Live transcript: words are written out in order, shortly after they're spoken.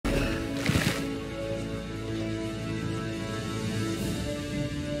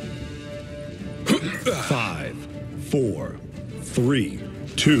5, 4, 3,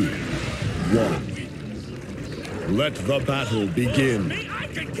 2, 1. Let the battle begin. I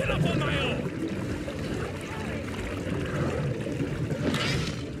can get up on my own.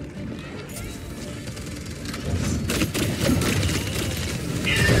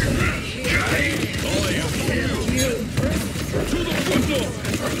 To the window.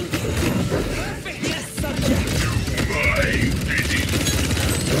 Yes, subject.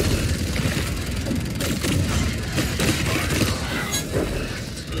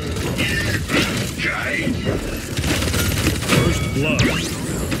 First blood.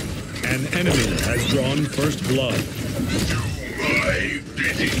 An enemy has drawn first blood.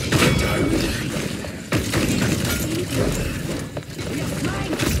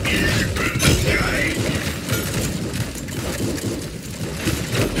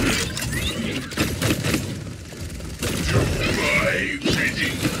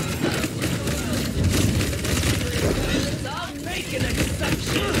 I'll make an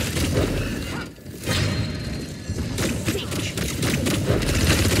exception.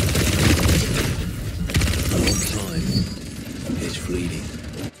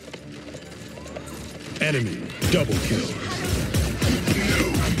 Enemy double kill.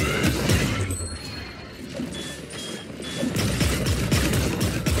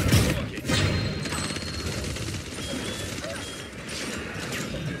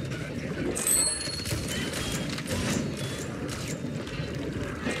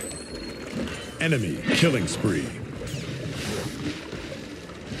 Enemy killing spree.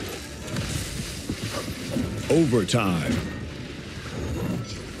 Overtime.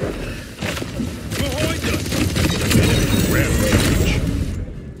 Rampage.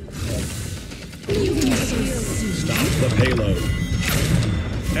 Stop the payload.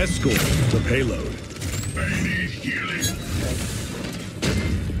 Escort the payload. I need healing.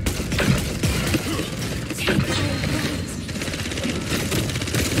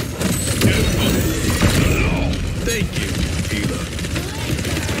 Thank you, healer.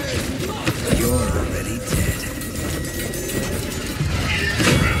 You're already dead.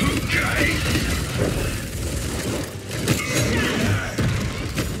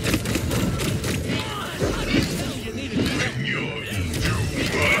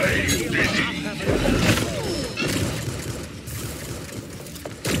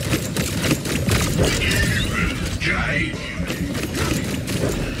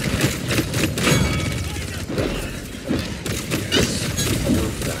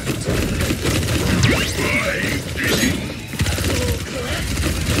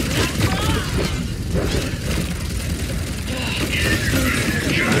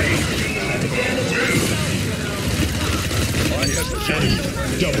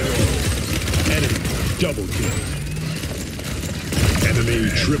 Double kill. Enemy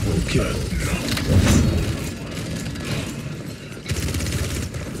triple kill.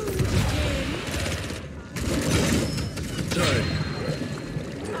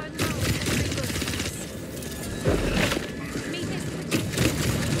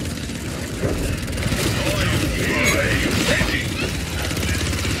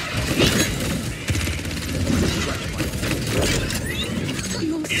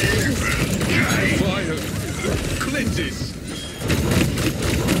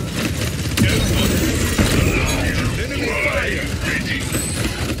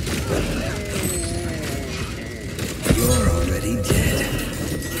 You're already dead.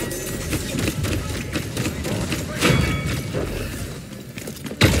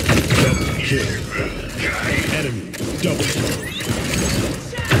 Double kill. Enemy double kill.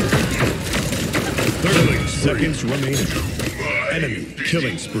 30 seconds remaining. Enemy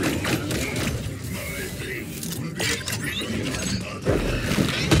killing spree.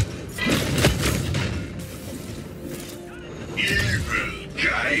 Evil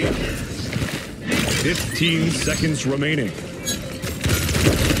guide. 15 seconds remaining.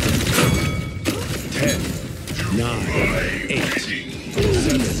 10, 9, 8,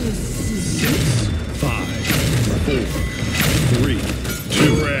 7, 6, 5, 4, 3,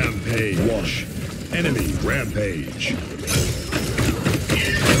 2, rampage. Wash. Enemy rampage.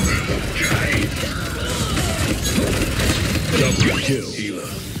 Double kill.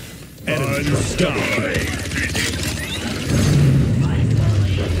 Enemy double kill.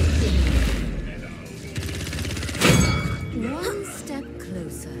 One step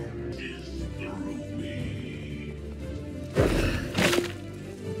closer.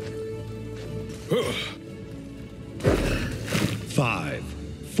 5,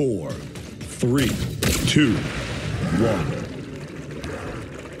 4, 3, 2, 1.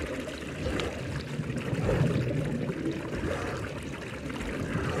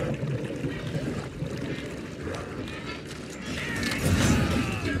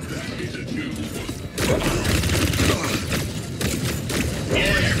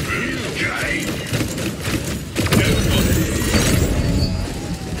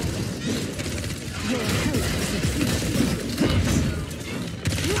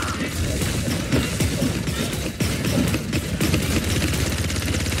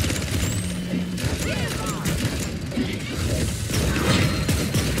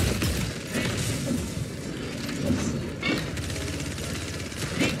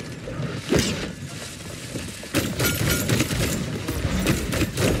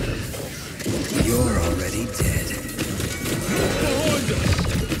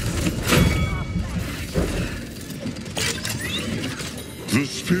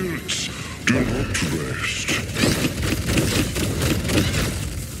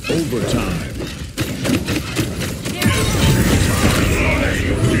 Overtime.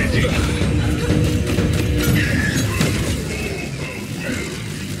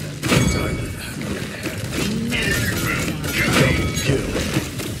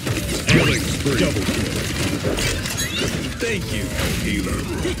 Double kill. Thank you, healer.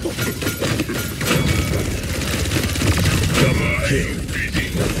 Double kill.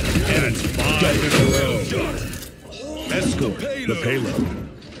 And it's 5 in a row. Escort the payload.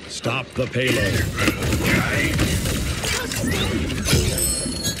 Stop the payload.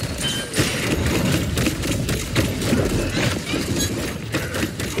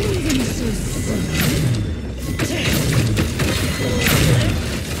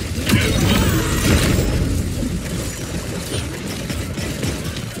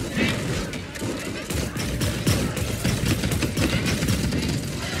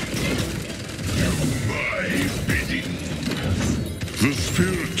 The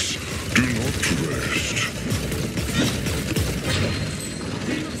spirits do not rest.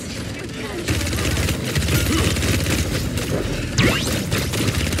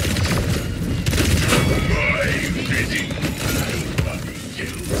 My bidding.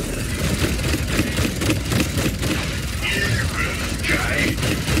 Evil guide.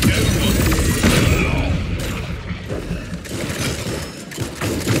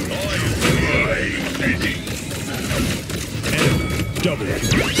 My bidding. Double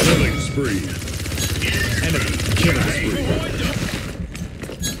kill. Killing spree. Enemy killing spree.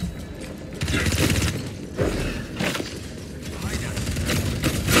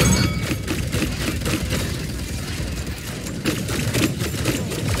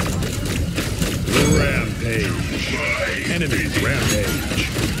 Rampage. Enemy rampage.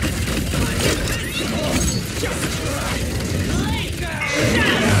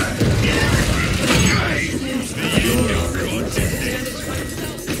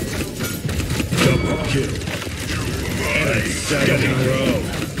 Double kill. Enemy 7 in a row.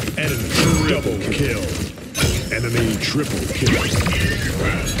 Enemy double kill. Enemy triple kill.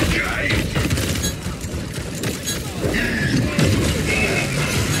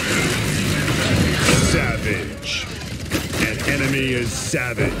 Savage. An enemy is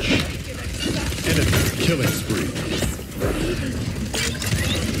savage. Enemy killing spree.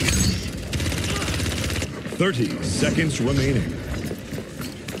 30 seconds remaining.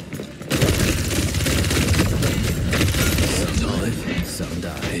 Some live, some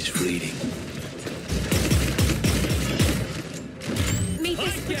die. It's fleeting. May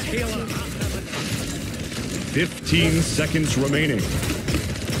this protect you. 15 seconds remaining.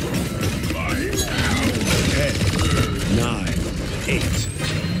 10, 9, 8,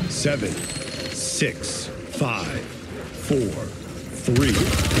 7, 6, 5, 4, 3,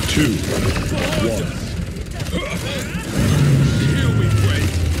 2, 1. Here we break.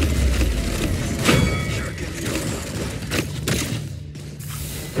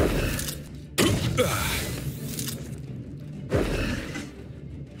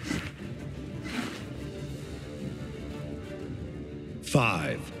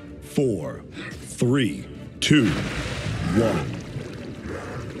 5, 4, 3, 2, 1.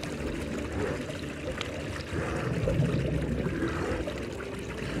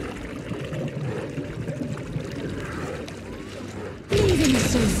 Leaving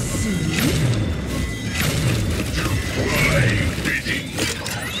so soon.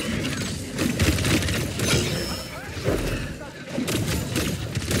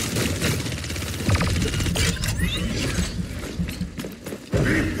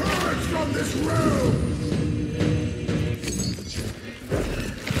 Depart from this realm!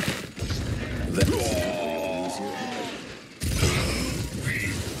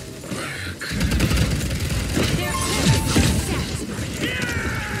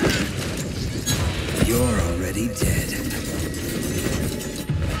 You're already dead.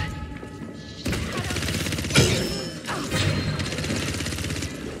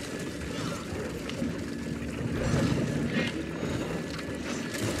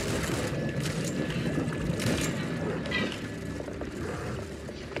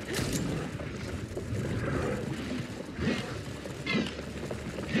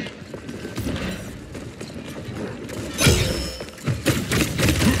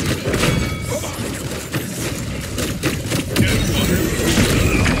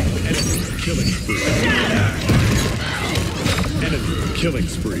 Killing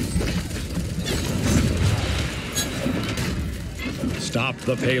spree. Stop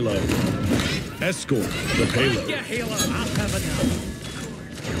the payload. Escort the payload. Yeah, healer, I'll have enough.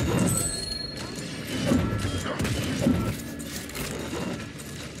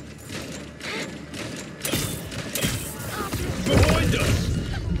 Behind us!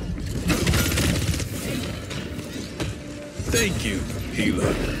 Thank you,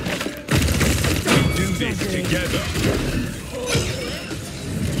 healer. We do this together.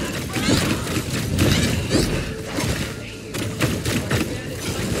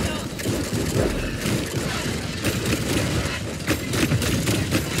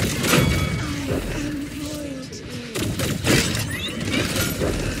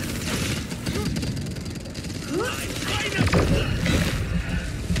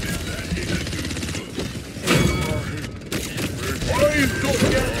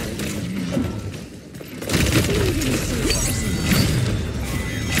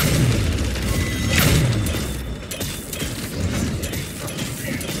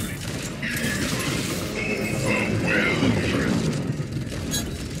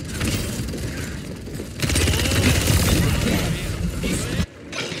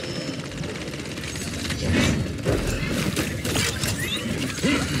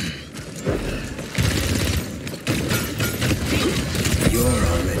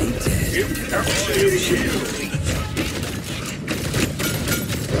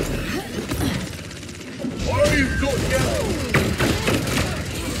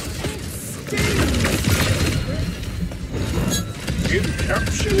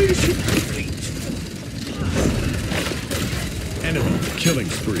 Encapsulation complete. Enemy killing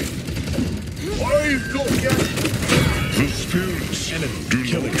spree. I've got ya. The spirits Enemy do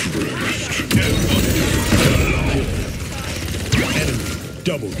killing not spree. rest. Enemy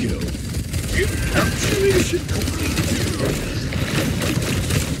double kill. Encapsulation complete.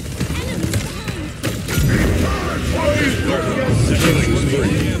 I've got ya. Killing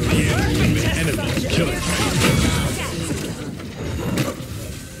spree. Enemy killing spree.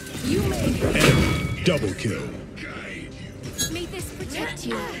 Enemy double kill. May this protect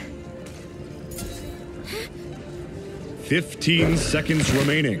you. 15 seconds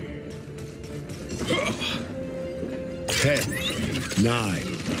remaining. 10,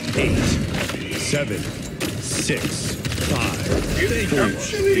 9, 8, 7, 6, 5, 4,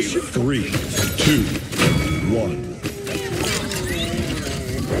 3, 2, 1.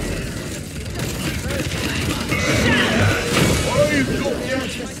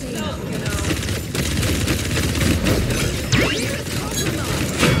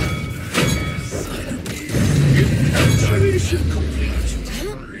 Mission complete.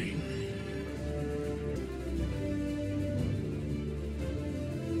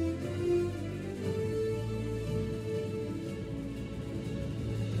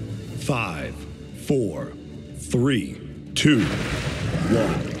 5, 4, 3, 2,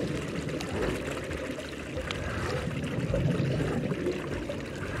 1.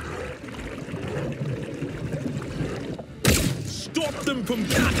 Stop them from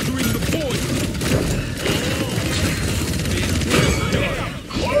capturing the point!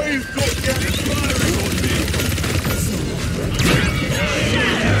 I've got ya. Firing on me!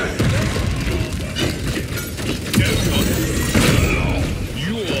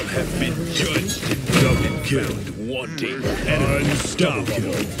 You all have been judged and Double kill. found wanting.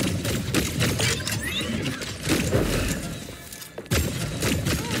 Unstoppable.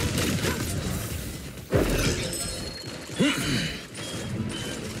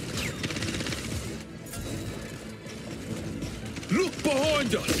 Look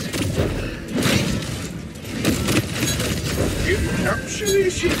behind us!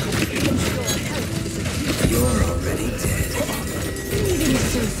 Encapsulation complete. You're already dead.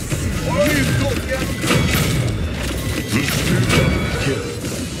 I've got ya. The spirit Kill.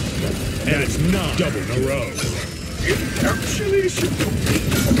 And it's not double in a row. encapsulation complete.